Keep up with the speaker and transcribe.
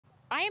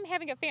I am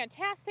having a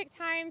fantastic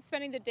time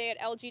spending the day at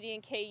LG&E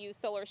and KU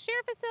Solar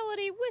Share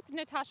Facility with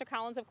Natasha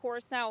Collins, of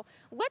course. Now,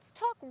 let's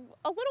talk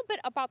a little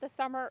bit about the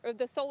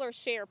Solar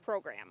Share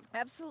program.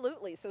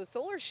 Absolutely. So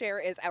Solar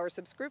Share is our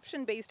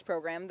subscription-based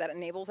program that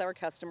enables our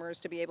customers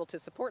to be able to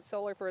support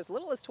solar for as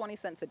little as 20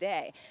 cents a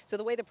day. So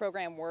the way the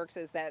program works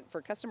is that for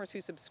customers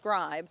who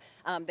subscribe,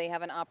 they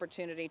have an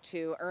opportunity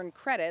to earn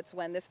credits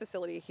when this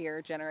facility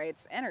here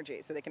generates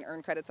energy. So they can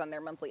earn credits on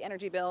their monthly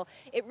energy bill.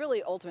 It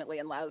really ultimately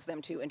allows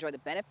them to enjoy the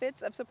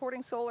benefits of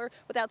supporting solar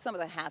without some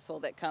of the hassle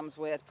that comes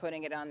with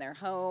putting it on their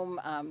home,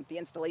 the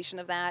installation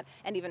of that,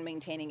 and even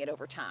maintaining it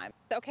over time.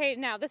 Okay,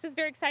 now this is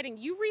very exciting.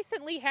 You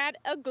recently had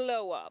a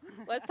glow up.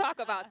 Let's talk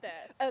about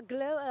this. A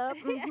glow up.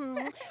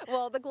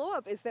 Well, the glow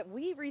up is that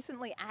we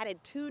recently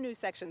added 2 new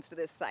sections to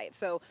this site.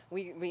 So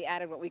we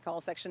added what we call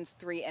sections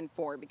 3 and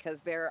 4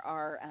 because there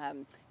are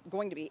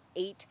going to be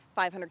 8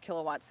 500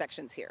 kilowatt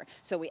sections here.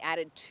 So we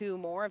added 2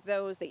 more of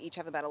those. They each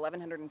have about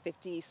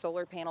 1,150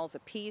 solar panels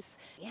apiece.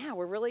 Yeah,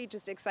 we're really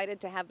just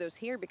excited to have those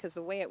here because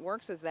the way it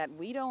works is that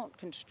we don't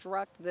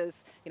construct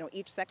this,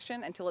 each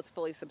section until it's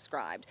fully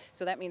subscribed.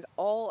 So that means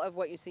all of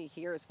what you see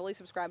here is fully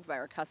subscribed by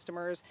our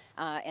customers,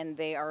 and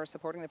they are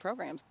supporting the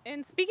programs.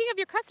 And speaking of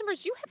your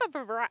customers, you have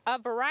a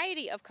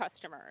variety of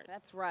customers.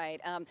 That's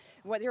right.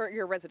 Whether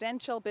you're a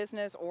residential,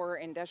 business, or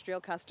industrial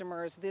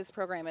customers, this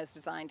program is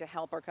designed to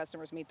help our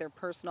customers meet their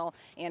personal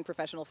and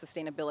professional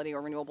sustainability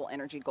or renewable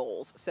energy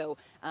goals. So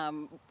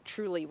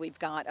truly, we've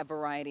got a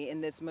variety.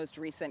 In this most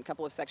recent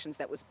couple of sections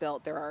that was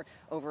built, there are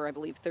over, I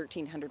believe,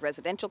 1,300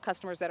 residential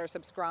customers that are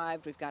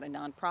subscribed. We've got a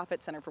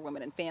nonprofit, Center for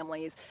Women and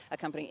Families, a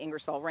company,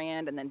 Ingersoll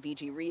Rand, and then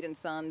VG Reed and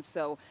Sons.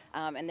 So,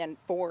 and then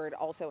Ford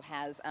also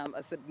has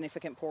a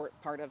significant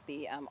part of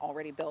the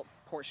already built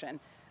portion.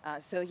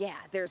 So yeah,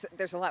 there's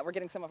a lot. We're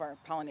getting some of our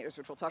pollinators,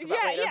 which we'll talk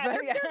about later.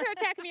 They're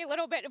attacking me a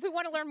little bit. If we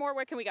want to learn more,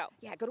 where can we go?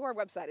 Yeah, go to our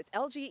website. It's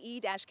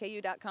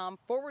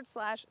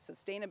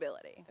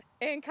lge-ku.com/sustainability.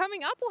 And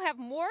coming up, we'll have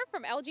more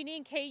from LG&E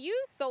and KU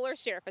Solar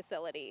Share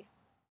Facility.